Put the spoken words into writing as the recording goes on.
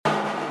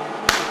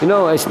You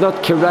know, it's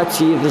not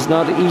Karachi, it is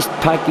not East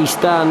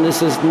Pakistan,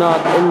 this is not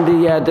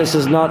India, this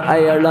is not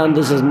Ireland,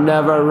 this is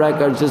Never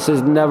Records, this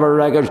is Never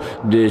Records,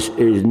 this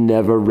is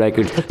Never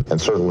Records. And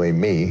certainly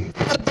me.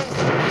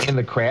 In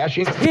the crash.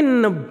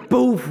 In the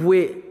booth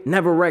with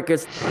Never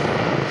Records.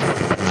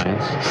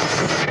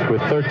 Nice.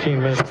 With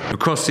 13 minutes.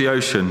 Across the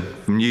ocean,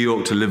 from New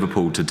York to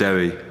Liverpool to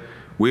Derry,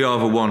 we are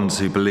the ones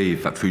who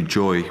believe that through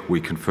joy we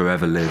can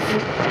forever live.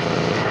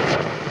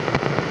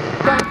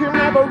 Thank you,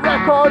 Never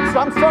Records.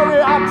 I'm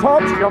sorry I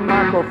touched your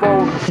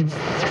microphone.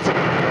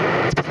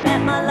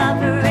 Met my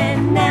lover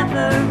in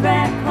Never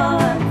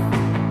Records,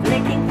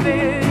 flicking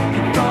through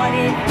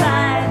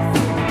 45s,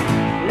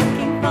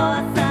 looking for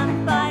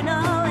some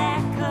final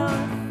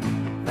echoes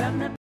from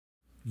the...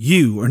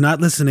 You are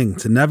not listening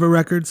to Never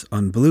Records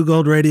on Blue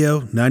Gold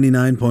Radio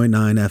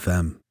 99.9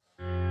 FM.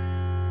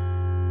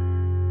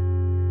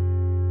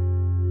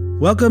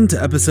 Welcome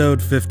to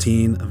episode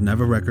 15 of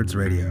Never Records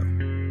Radio.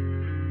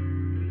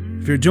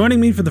 If you're joining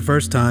me for the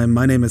first time,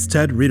 my name is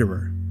Ted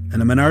Riederer,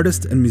 and I'm an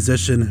artist and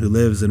musician who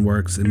lives and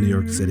works in New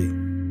York City.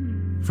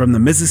 From the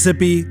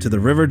Mississippi to the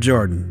River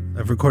Jordan,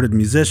 I've recorded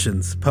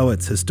musicians,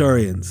 poets,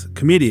 historians,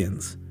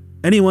 comedians,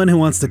 anyone who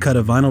wants to cut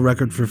a vinyl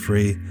record for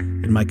free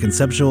in my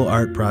conceptual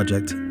art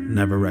project,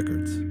 Never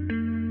Records.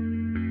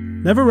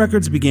 Never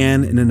Records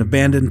began in an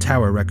abandoned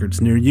Tower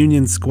Records near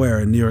Union Square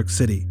in New York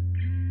City.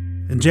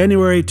 In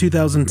January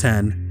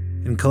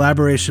 2010, in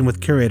collaboration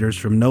with curators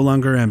from No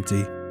Longer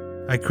Empty,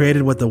 I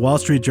created what the Wall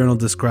Street Journal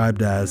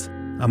described as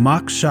a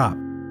mock shop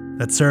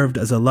that served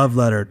as a love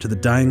letter to the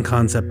dying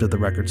concept of the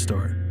record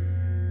store.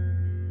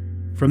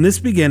 From this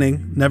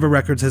beginning, Never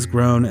Records has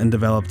grown and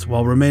developed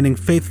while remaining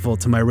faithful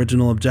to my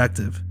original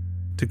objective,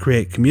 to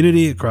create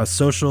community across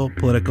social,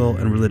 political,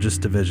 and religious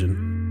division.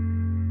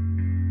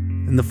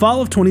 In the fall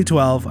of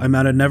 2012, I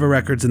mounted Never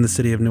Records in the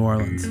city of New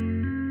Orleans.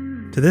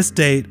 To this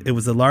date, it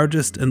was the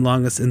largest and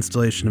longest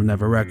installation of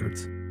Never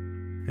Records.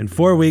 In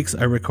 4 weeks,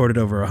 I recorded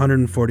over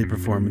 140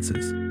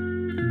 performances.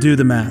 Do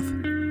the math.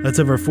 That's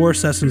over 4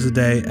 sessions a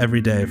day,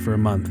 every day for a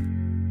month.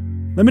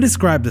 Let me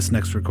describe this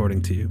next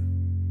recording to you.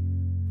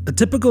 A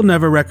typical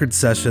Never Records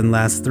session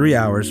lasts 3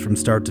 hours from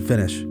start to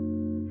finish.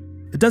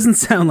 It doesn't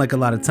sound like a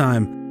lot of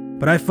time,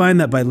 but I find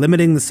that by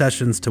limiting the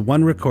sessions to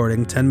one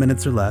recording, 10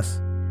 minutes or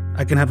less,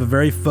 I can have a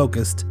very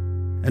focused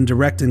and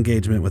direct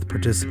engagement with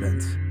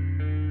participants.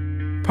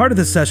 Part of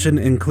the session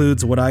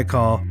includes what I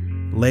call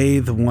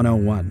Lathe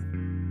 101.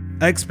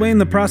 I explain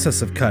the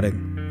process of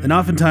cutting, and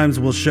oftentimes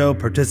will show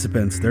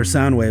participants their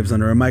sound waves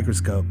under a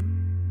microscope.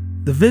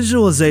 The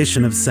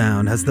visualization of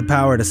sound has the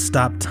power to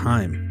stop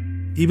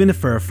time, even if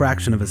for a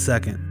fraction of a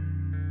second,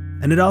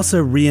 and it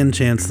also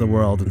re-enchants the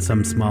world in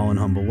some small and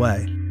humble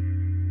way.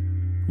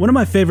 One of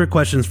my favorite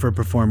questions for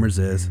performers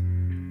is,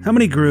 how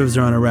many grooves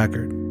are on a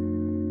record?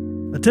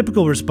 A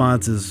typical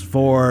response is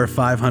 400,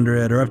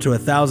 500, or up to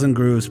 1,000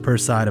 grooves per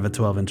side of a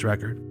 12-inch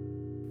record.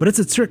 But it's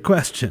a trick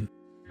question.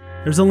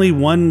 There's only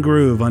one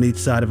groove on each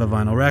side of a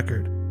vinyl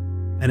record,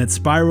 and it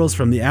spirals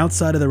from the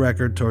outside of the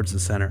record towards the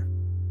center.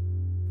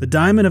 The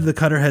diamond of the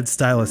cutterhead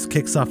stylus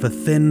kicks off a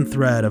thin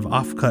thread of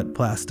off-cut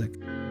plastic.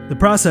 The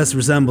process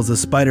resembles a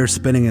spider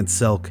spinning its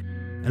silk,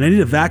 and I need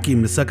a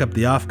vacuum to suck up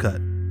the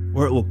off-cut,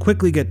 or it will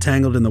quickly get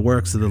tangled in the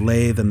works of the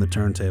lathe and the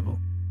turntable.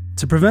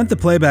 To prevent the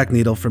playback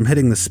needle from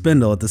hitting the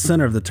spindle at the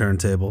center of the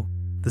turntable,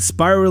 the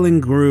spiraling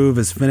groove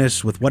is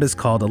finished with what is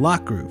called a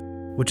lock groove,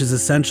 which is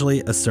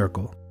essentially a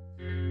circle.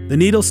 The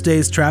needle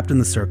stays trapped in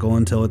the circle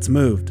until it's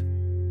moved.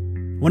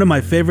 One of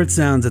my favorite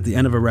sounds at the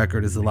end of a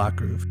record is the lock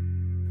groove,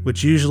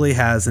 which usually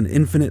has an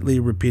infinitely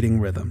repeating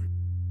rhythm.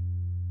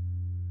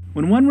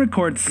 When one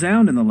records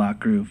sound in the lock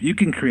groove, you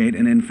can create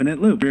an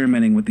infinite loop,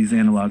 experimenting with these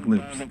analog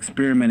loops,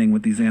 experimenting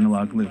with these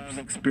analog loops,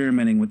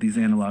 experimenting with these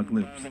analog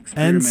loops.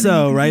 And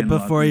so, right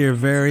before your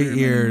very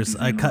ears,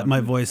 I cut my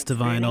voice to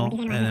vinyl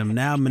and am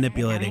now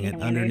manipulating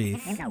it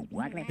underneath.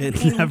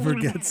 It never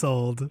gets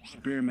old.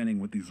 Experimenting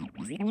with these.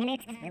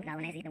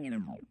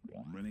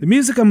 The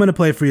music I'm going to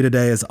play for you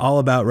today is all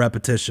about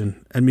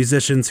repetition and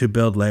musicians who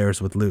build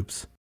layers with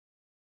loops.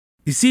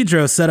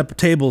 Isidro set up a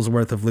table's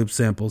worth of loop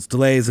samples,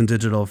 delays, and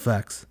digital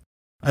effects.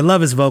 I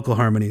love his vocal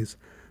harmonies,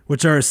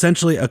 which are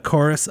essentially a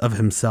chorus of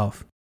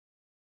himself.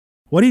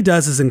 What he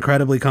does is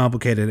incredibly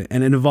complicated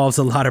and it involves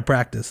a lot of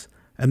practice,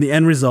 and the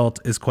end result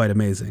is quite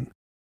amazing.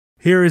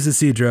 Here is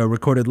Isidro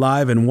recorded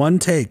live in one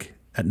take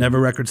at Never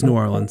Records New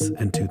Orleans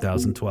in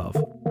 2012.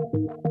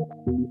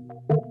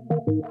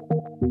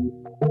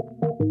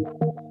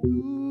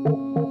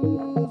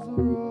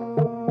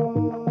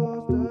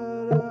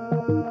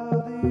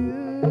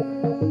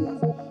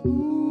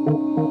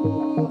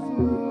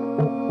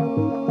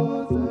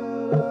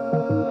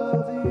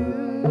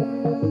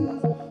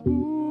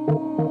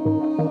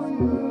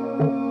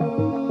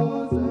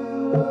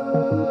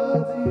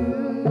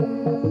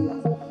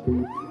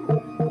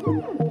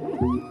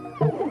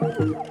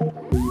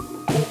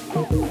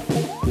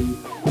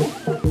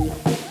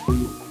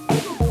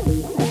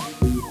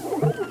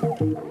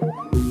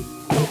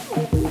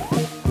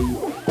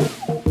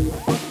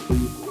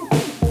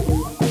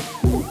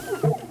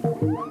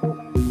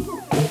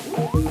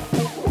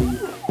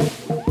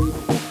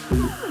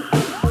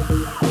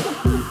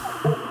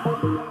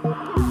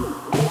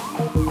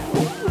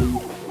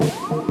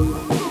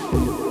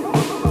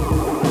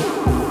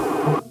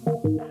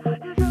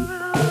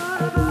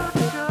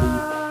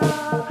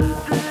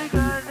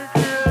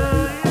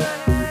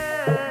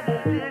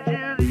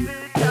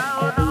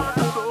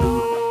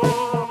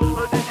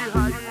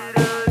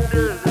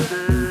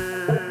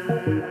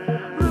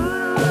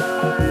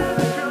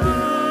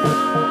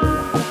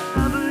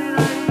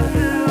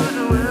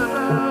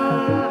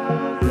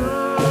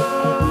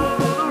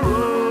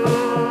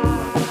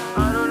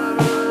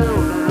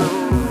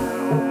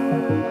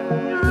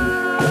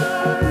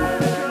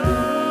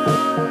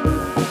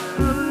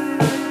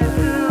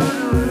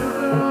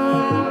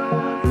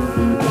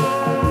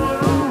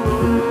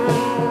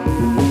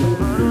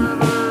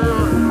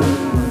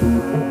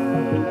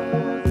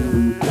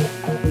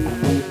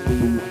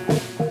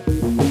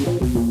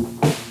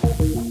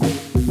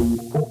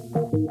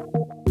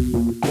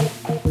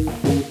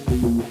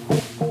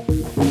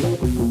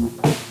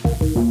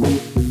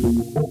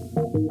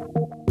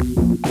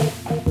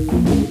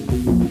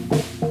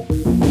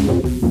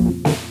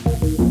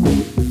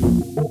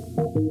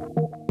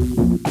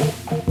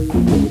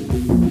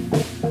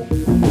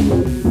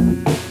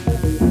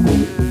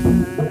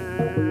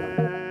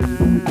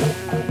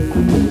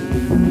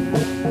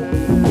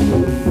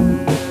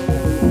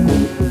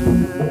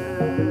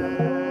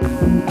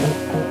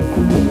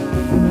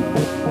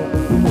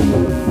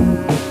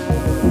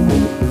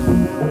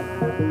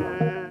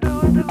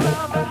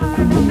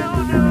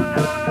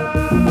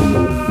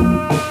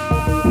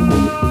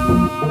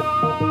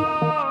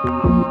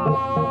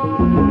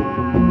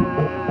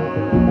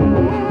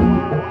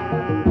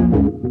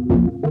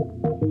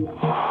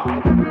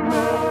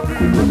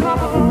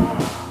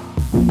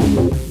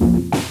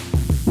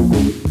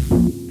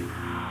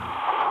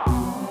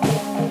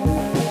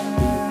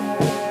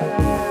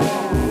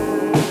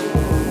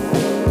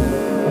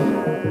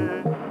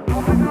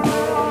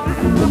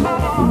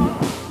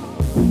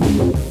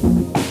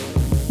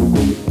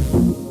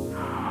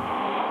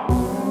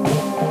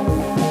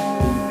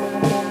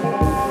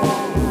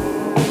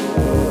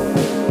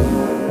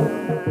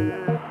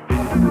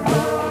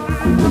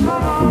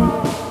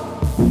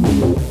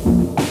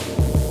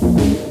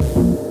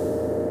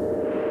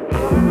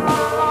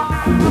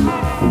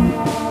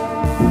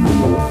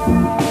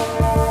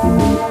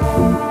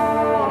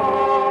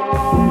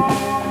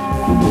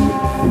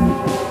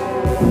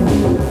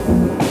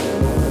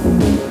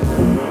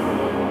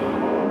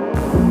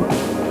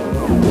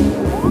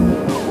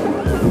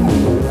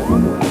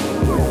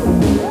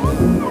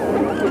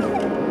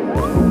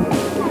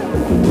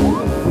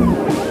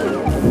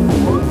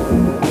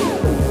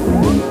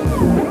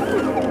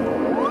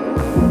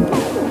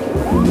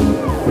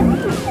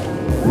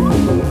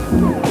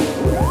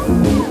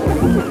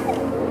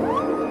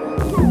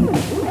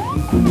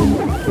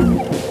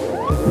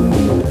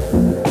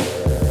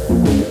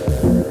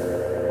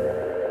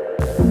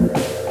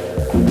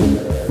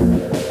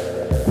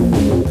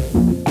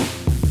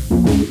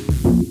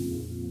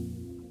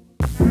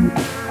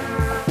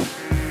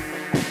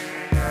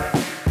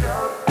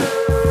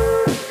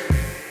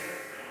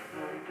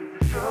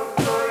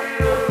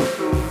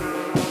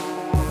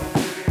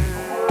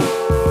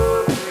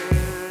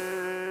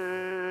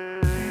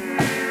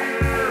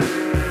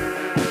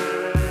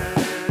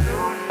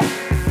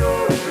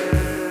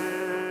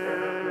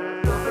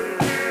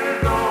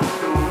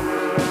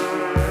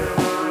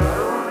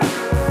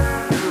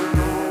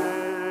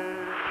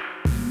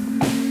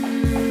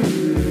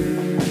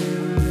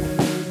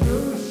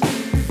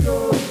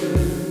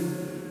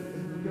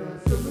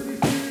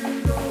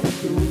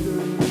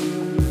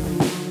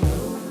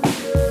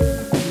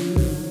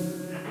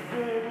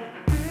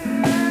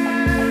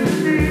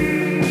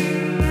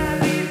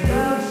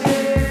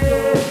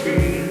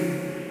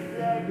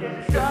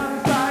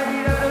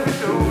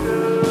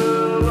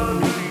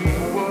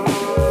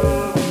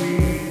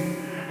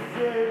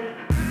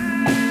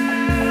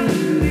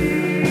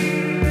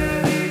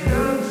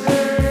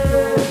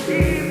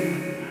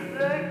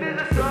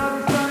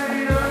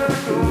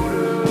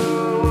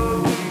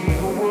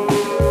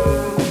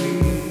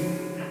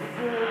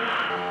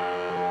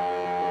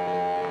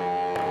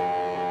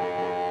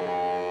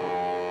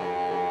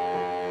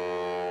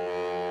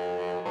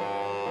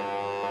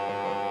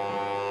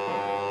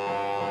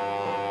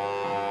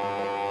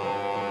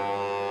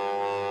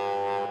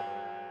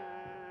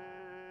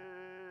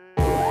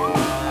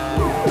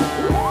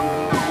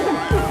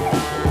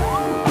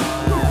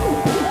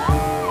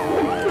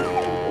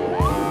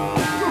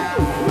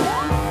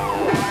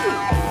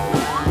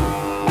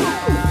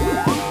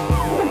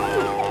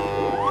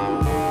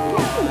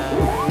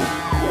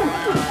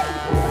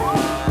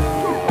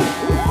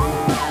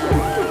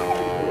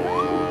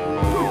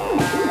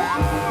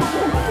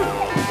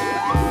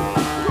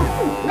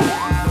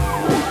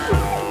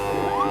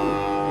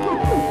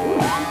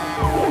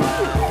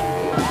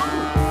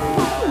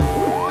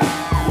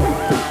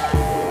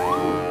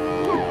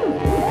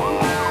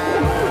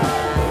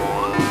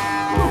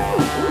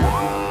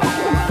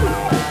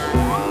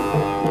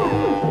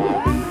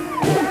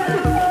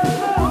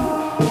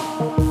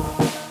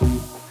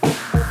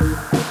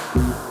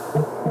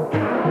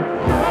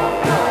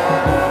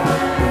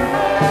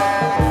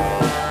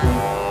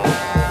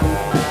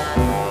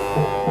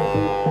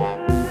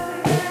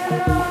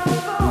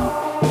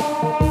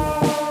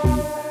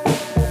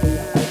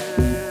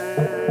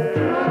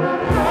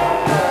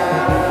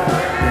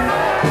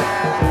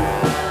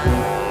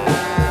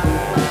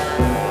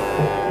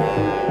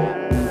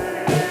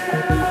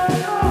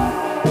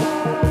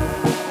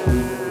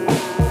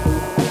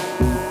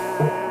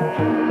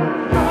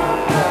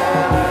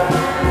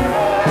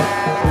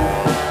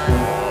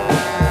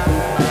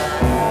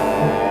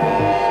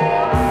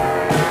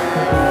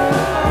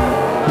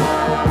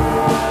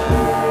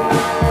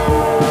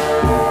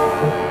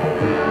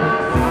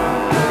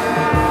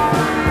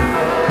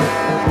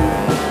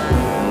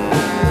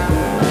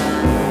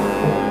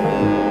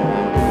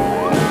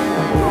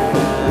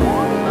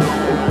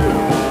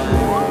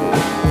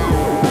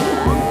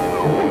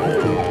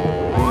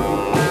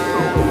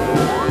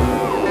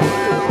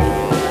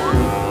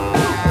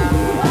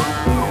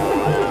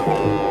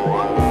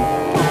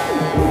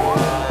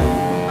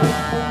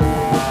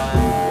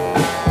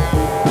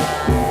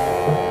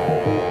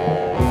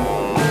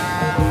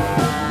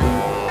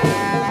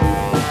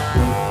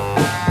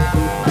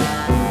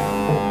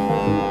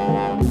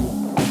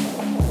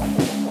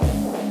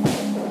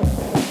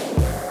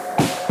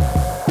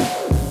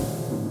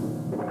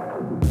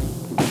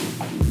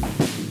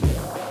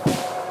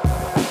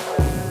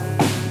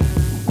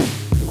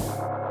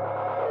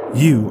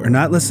 You are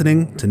not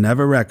listening to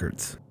Never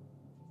Records.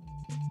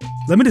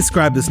 Let me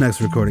describe this next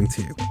recording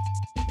to you.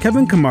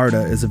 Kevin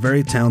Camarda is a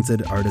very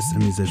talented artist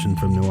and musician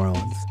from New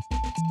Orleans.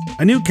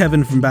 I knew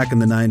Kevin from back in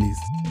the 90s,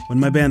 when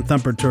my band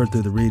Thumper toured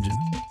through the region.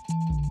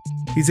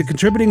 He's a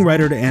contributing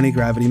writer to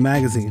Anti-Gravity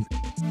magazine,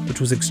 which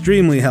was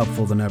extremely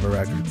helpful to Never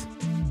Records.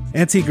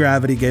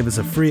 Anti-Gravity gave us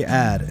a free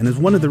ad and is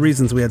one of the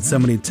reasons we had so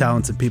many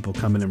talented people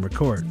come in and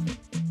record.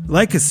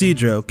 Like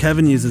Isidro,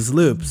 Kevin uses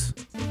loops,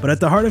 but at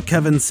the heart of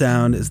Kevin's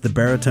sound is the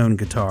baritone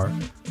guitar,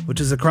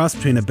 which is a cross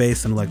between a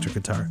bass and electric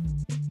guitar.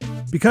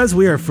 Because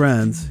we are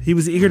friends, he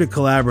was eager to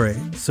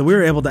collaborate, so we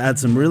were able to add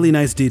some really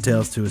nice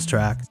details to his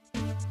track.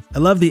 I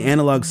love the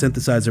analog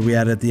synthesizer we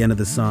added at the end of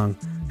the song,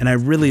 and I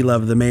really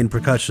love the main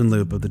percussion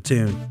loop of the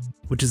tune,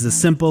 which is a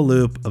simple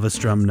loop of a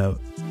strum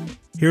note.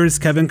 Here is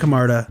Kevin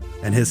Camarda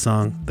and his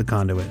song, The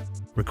Conduit,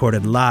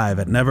 recorded live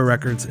at Never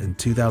Records in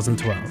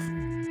 2012.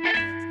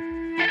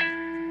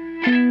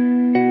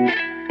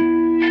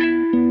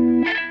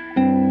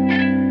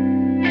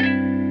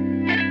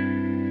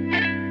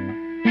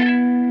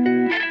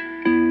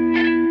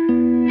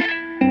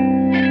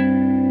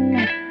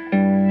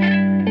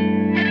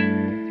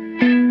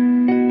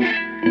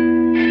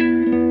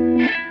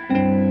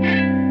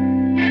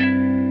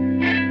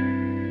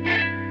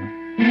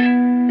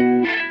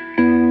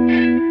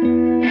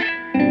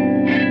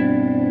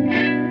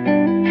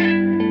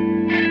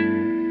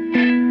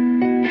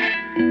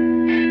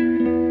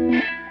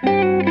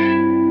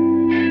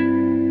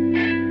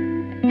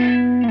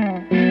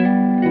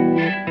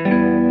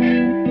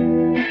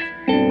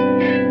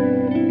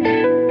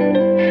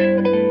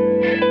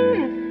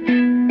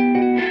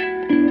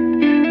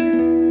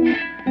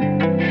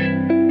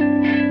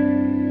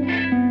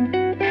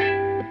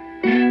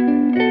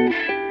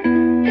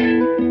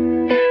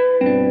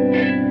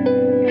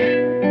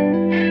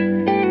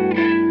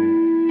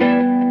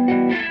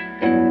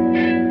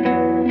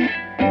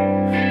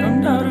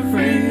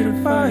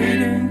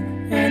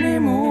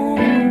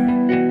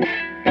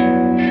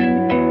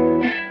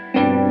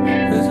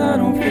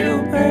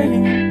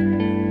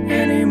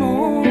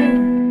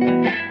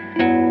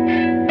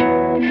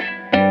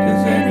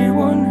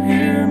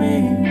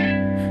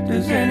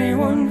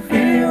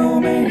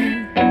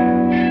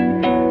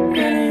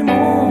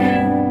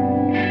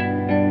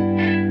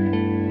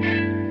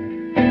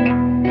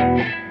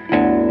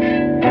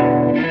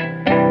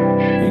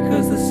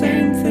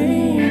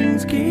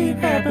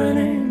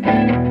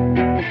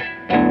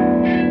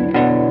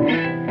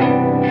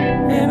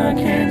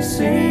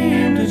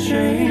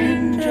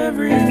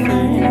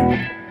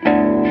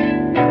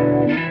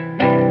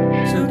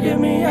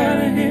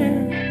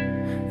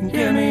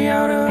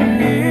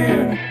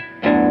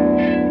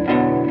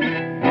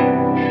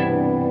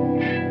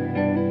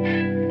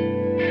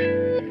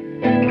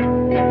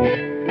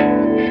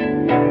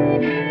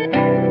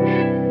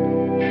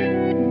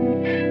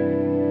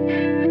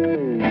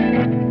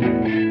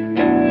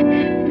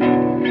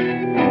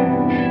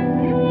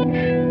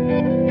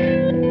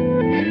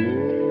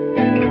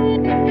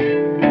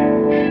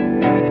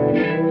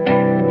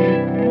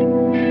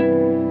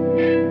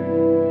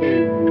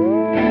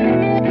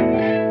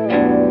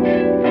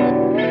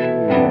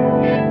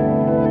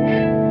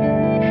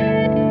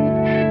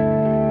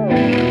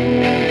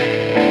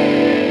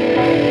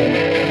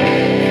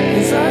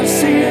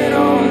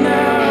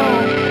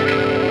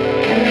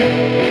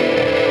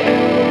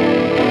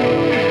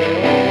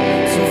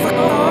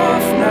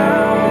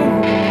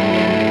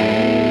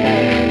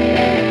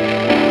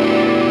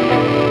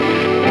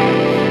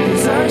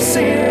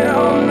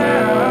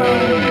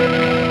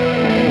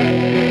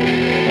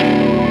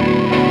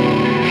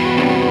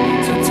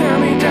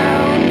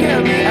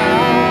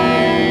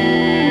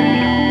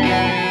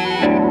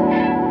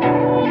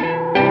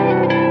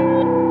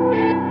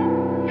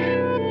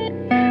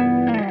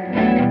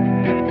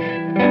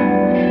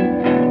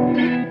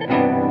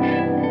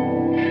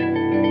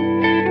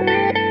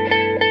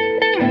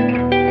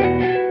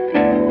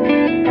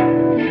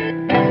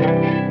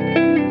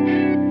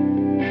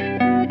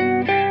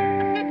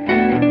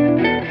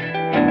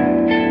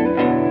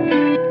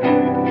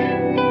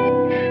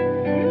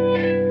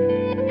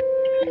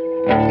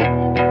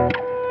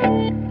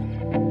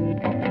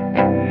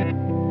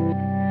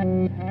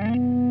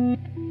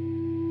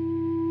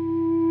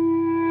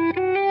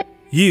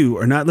 You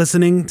are not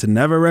listening to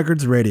Never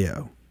Records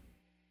Radio.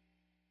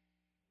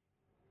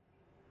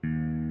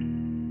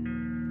 I'm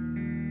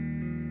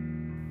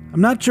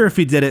not sure if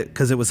he did it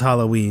because it was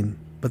Halloween,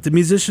 but the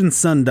musician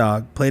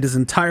Sundog played his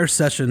entire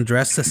session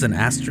dressed as an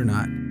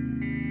astronaut.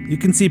 You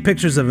can see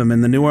pictures of him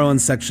in the New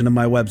Orleans section of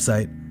my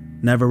website,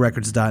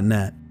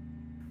 neverrecords.net.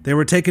 They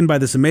were taken by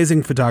this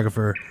amazing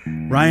photographer,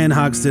 Ryan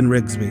Hogston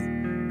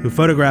Rigsby, who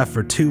photographed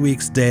for 2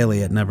 weeks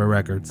daily at Never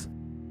Records.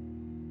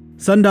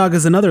 Sundog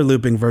is another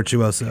looping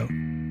virtuoso.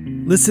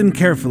 Listen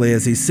carefully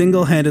as he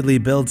single-handedly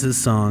builds his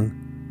song,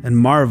 and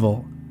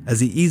marvel as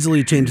he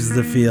easily changes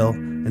the feel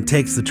and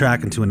takes the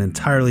track into an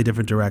entirely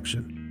different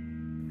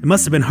direction. It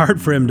must have been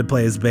hard for him to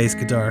play his bass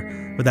guitar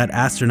with that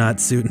astronaut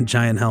suit and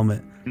giant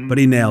helmet, but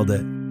he nailed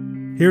it.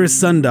 Here is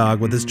Sundog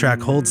with his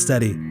track Hold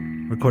Steady,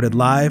 recorded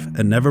live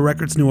at Never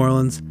Records New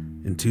Orleans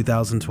in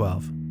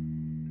 2012.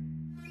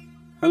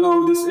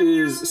 Hello, this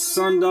is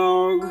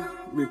Sundog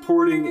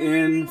reporting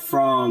in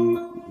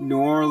from New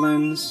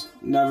Orleans,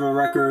 Never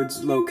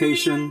Records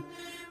location.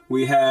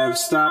 We have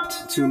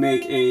stopped to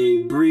make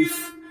a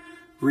brief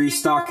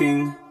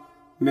restocking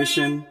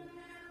mission.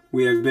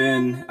 We have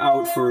been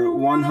out for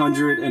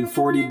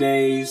 140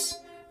 days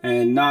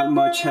and not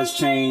much has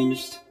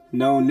changed.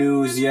 No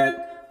news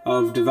yet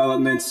of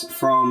developments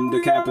from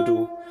the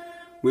capital.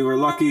 We were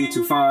lucky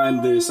to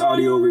find this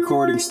audio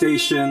recording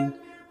station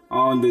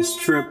on this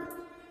trip.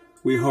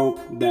 We hope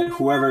that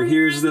whoever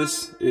hears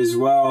this is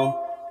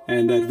well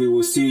and that we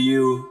will see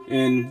you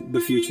in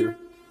the future.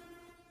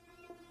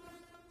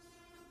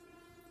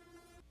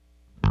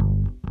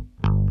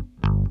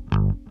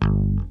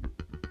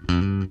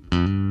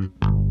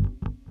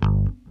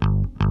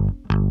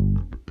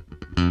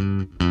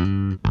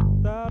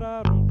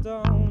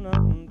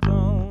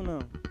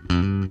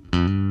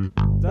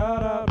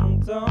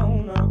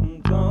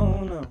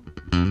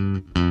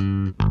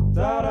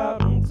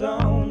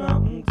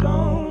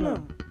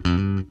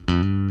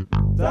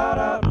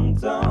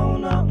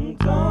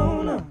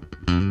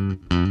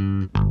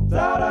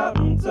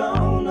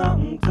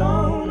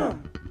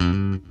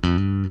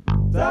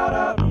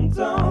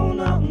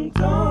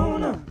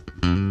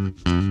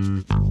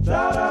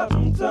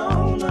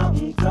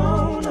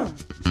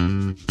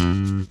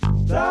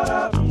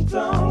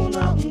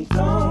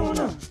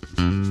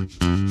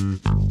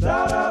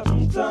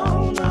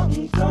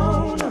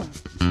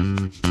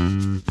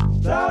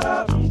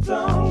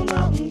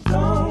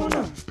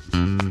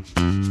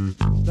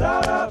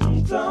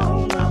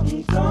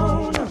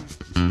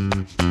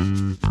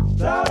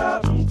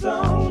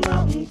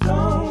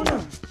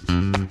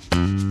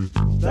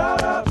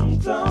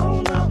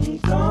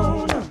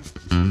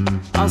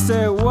 I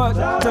said, what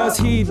does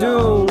he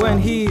do when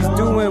he's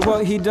doing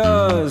what he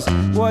does?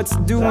 What's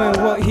doing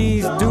what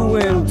he's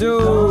doing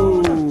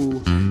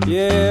do?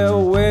 Yeah,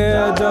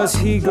 where does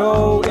he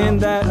go in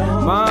that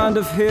mind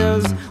of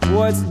his?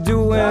 What's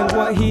doing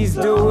what he's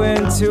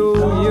doing to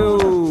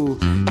you?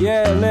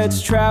 Yeah,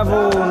 let's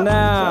travel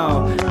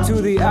now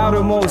to the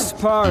outermost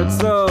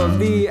parts of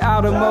the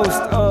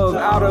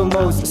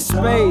outermost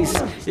space.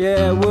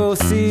 Yeah, we'll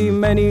see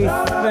many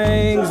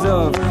things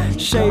of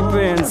shape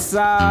and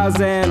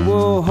size, and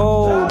we'll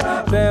hold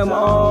them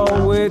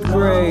all with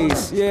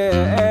grace.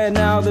 Yeah, and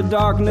now the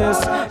darkness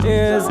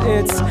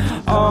it's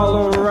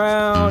all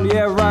around.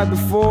 Yeah, right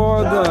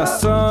before the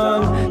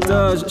sun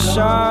does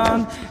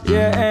shine.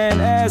 Yeah, and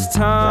as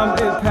time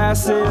it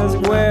passes,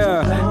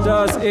 where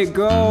does it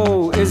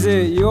go? Is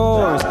it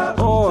yours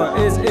or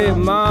is it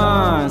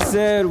mine?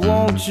 Said,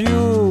 won't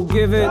you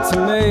give it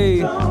to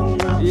me?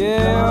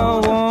 Yeah,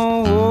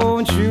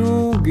 won't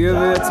you give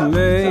it to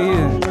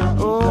me?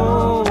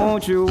 Oh,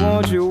 won't you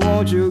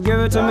give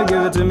it to me,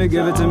 give it to me,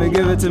 give it to me,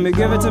 give it to me,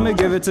 give it to me,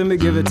 give it to me,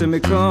 give it to me,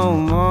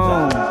 come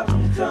on.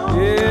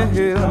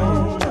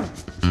 Yeah.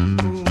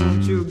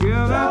 Won't you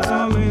give it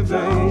to me,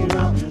 baby?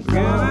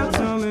 Give it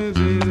to me,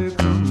 baby,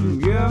 come.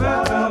 Give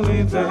it to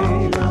me, baby.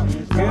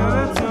 Give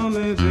it to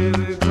me,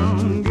 baby,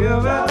 come.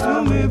 Give it to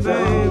me,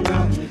 baby.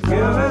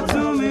 Give it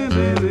to me,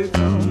 baby,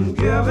 come.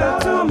 Give it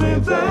to me,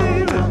 baby.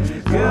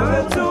 Give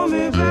it to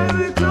me,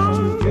 baby,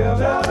 come.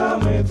 Give it to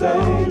me,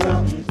 baby.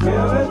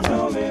 Give it to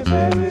me,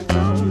 baby,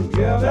 come.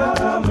 Give it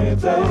to me,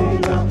 baby.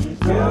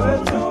 Give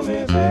it to me,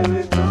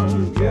 baby,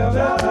 come. Give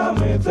it to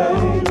me, baby.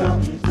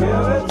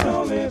 Give it to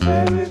me,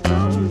 baby,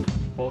 come.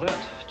 Well, that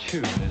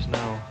tune is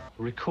now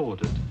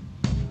recorded,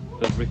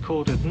 but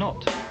recorded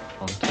not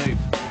on tape,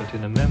 but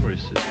in a memory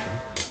system.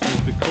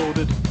 Is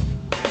recorded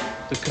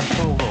the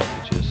control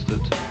voltages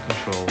that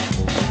control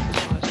all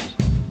synthesizers.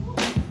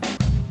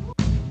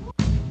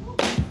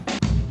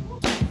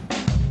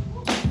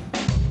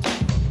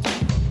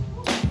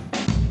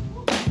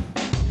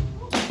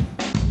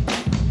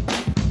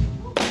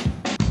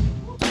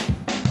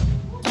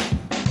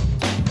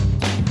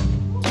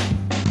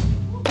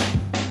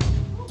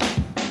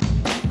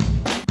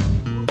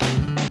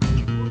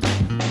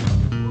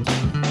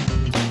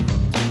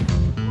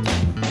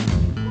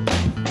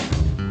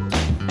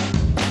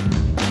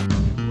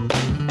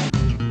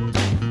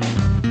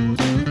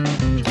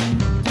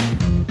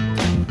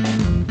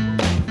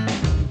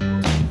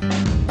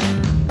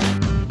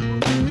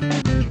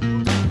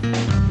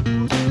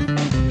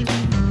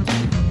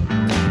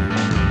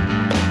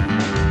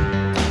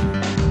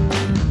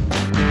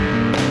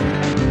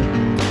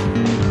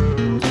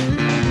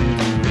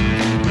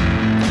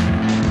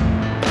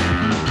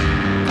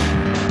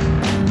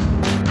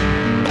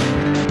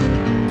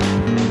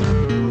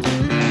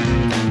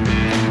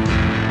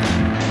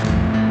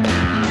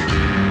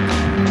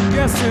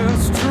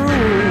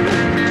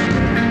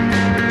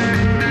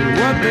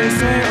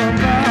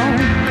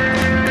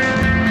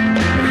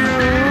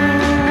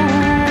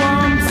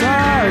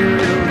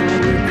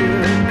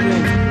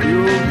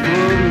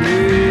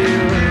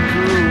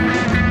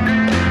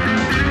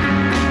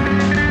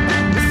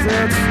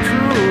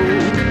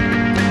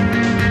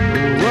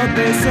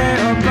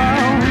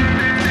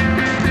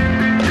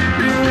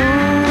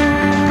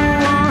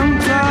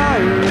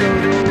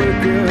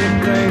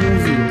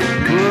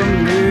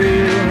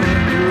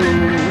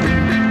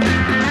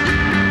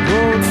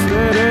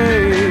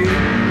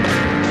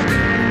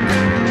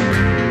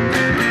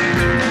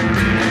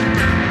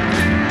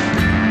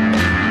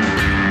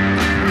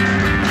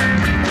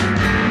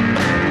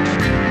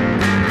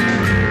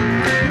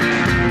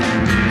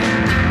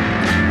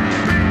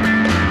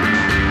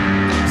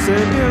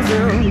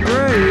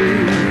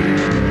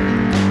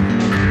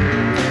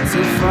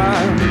 I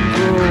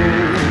go.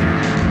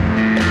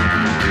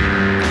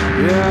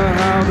 Yeah,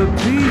 how the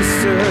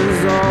pieces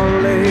all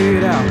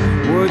laid out.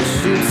 Would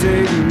you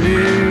take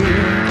me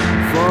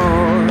for?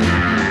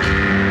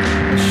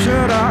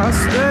 Should I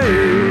stay?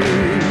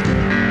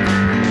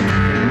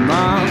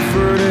 My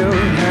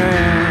fertile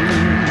hand.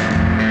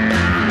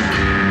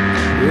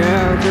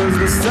 Yeah, 'cause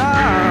the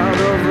sight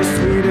of a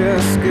sweet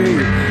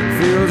escape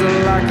feels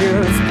like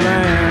it's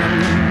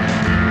planned.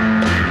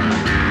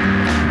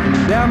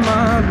 And at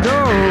my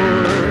door,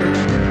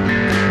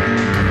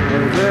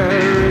 there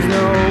is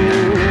no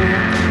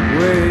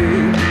way.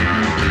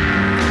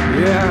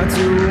 Yeah,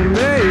 to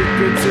make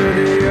it to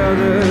the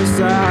other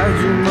side,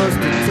 you must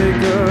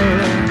take a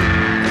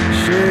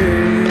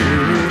shade.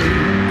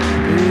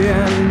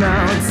 Yeah,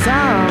 now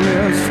time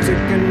is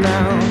ticking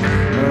out.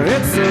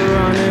 It's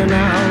running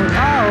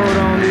out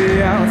on the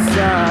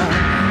outside.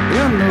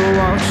 In the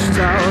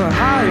watchtower,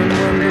 high and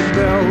when the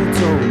bell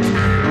tolls,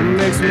 it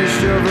makes me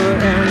shiver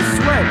and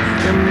sweat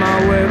in my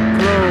wet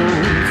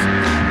clothes.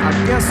 I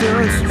guess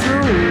it's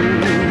true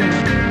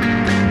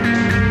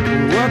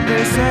what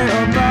they say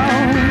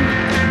about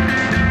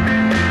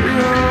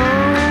you.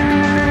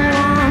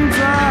 I'm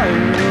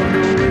tired of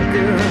the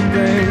wicked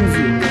things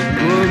you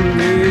put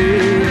me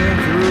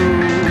through.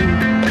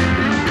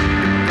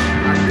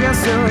 I guess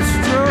it's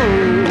true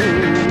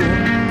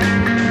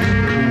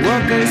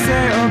what they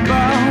say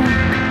about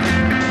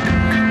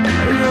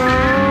you.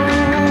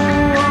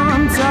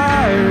 I'm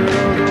tired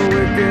of the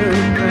wicked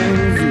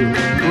things you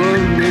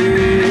put me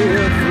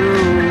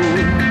through.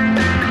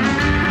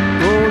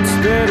 Hold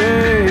steady.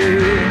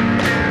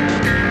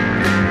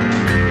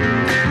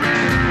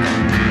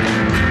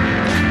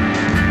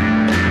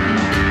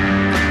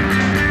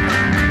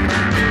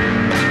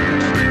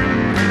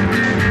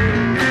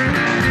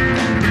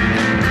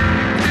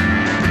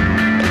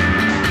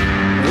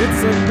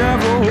 It's a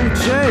devil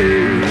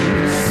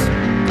chase.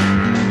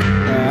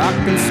 I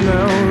can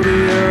smell the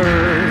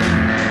earth.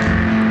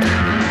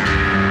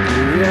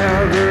 Yeah,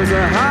 there's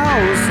a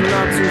house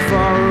not too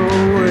far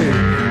away.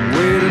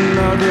 Wait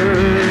another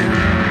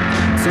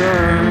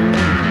turn.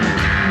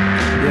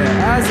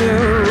 Yeah, as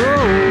it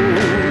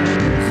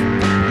rolls,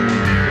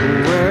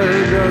 where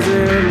does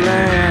it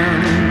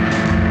land?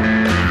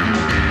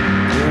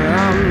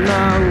 Yeah, I'm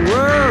not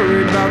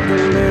worried about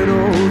the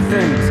little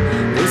things.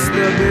 It's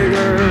the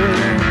bigger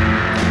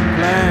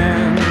plan.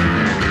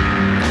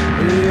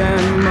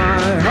 And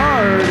my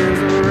heart is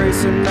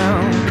racing now.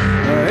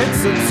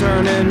 It's a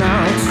turning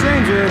out,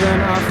 stranger than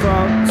I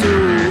thought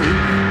too.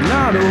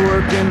 Not a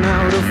working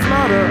out, a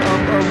flutter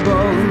up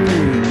above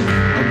me.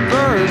 A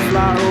bird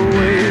fly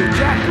away,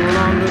 jackal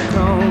on the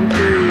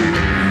concrete.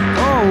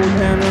 Old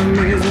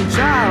enemies and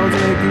child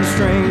making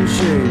strange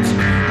shapes.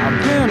 I've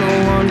been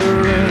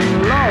wandering,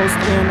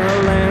 lost in a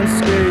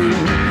landscape.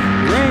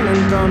 Rain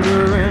and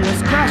thunder and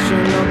it's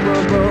crashing up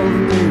above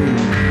me.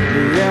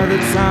 Yeah, the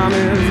time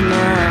is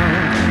now.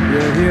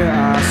 Yeah, here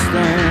I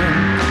stand.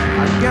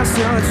 I guess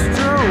it's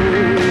true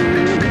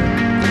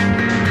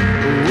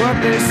what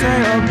they say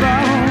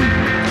about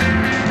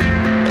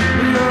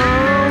you.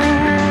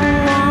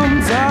 I'm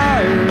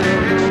tired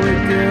of the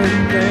wicked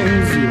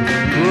things you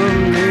put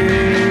me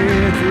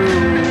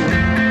through.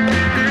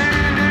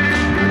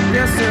 I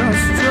guess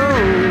it's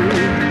true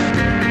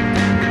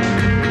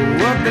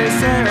what they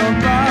say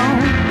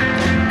about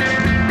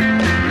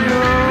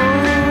you.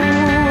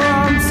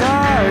 I'm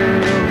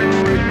tired of the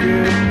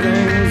wicked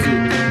things you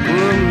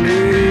put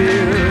me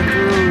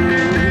through.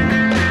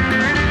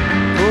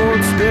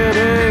 Hold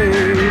steady.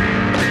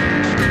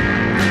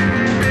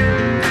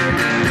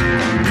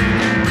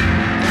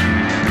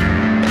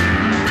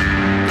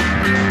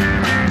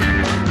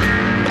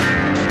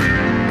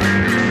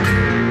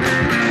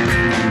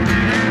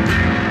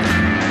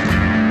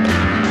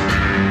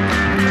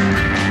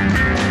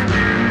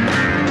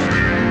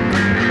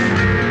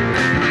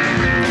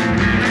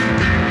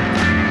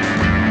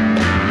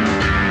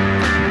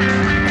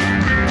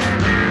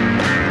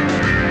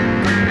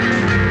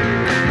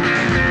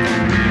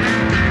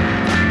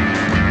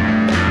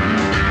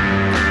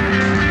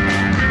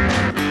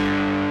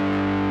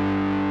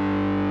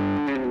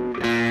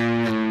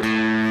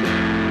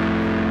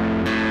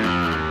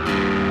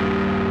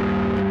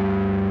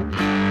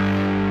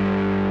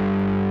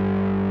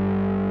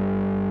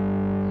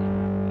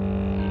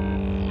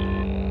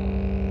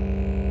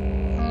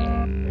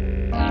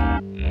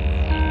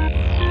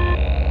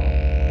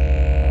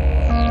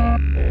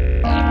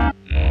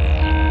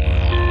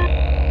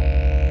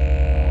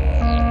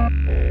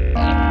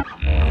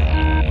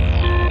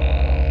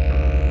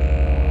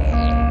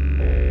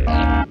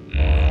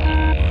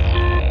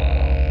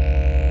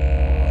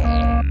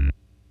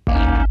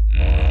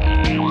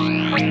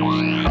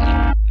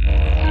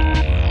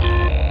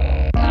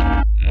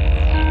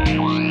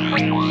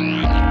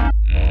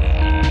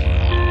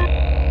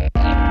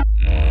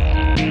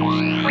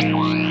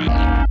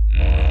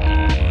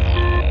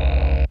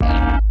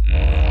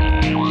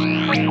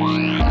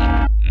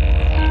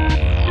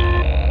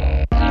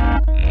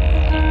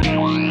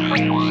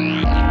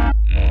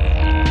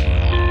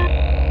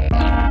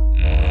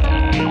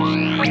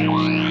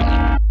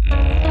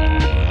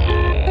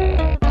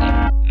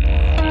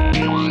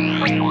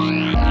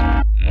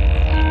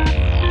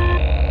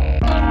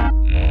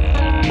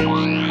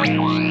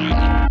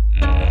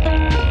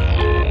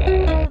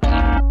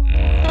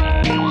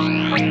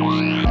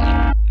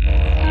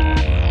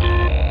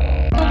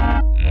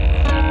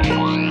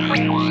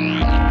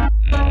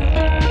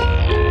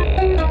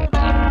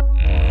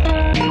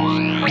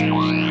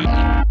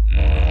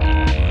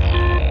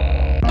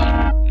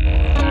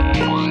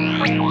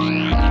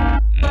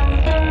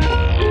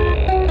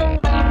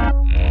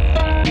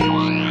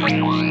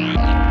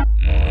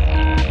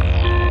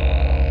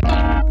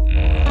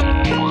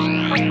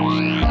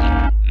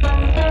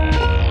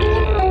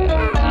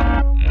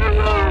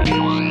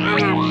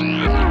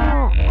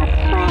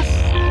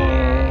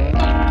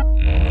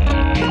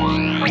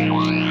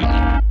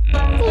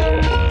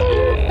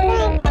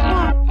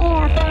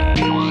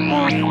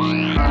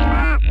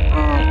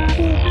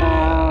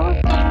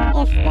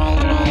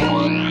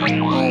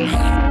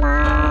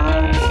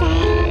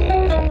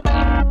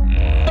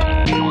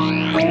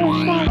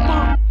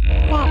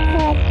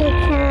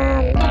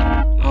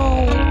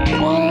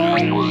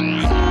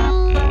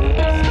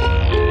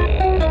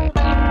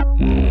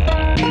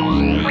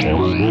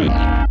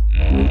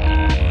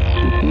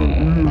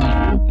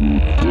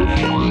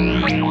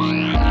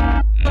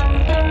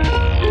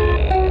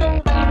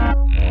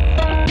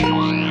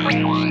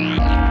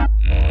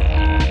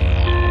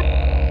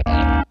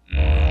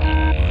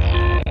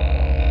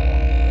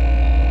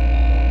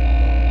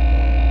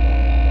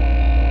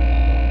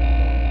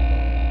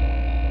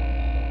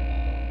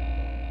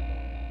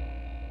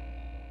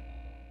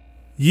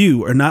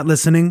 You are not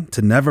listening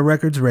to Never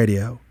Records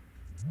Radio.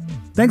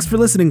 Thanks for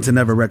listening to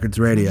Never Records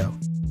Radio.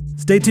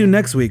 Stay tuned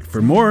next week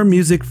for more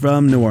music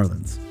from New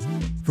Orleans.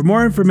 For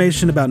more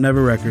information about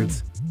Never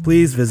Records,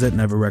 please visit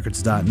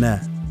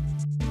neverrecords.net.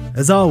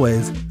 As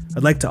always,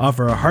 I'd like to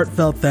offer a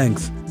heartfelt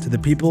thanks to the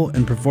people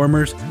and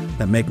performers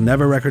that make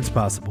Never Records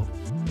possible.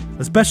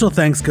 A special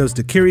thanks goes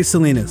to Kiri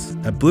Salinas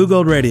at Blue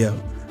Gold Radio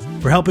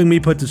for helping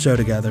me put the show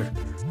together,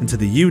 and to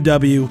the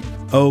UW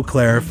Eau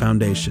Claire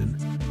Foundation.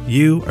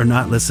 You are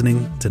not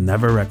listening to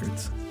Never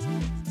Records.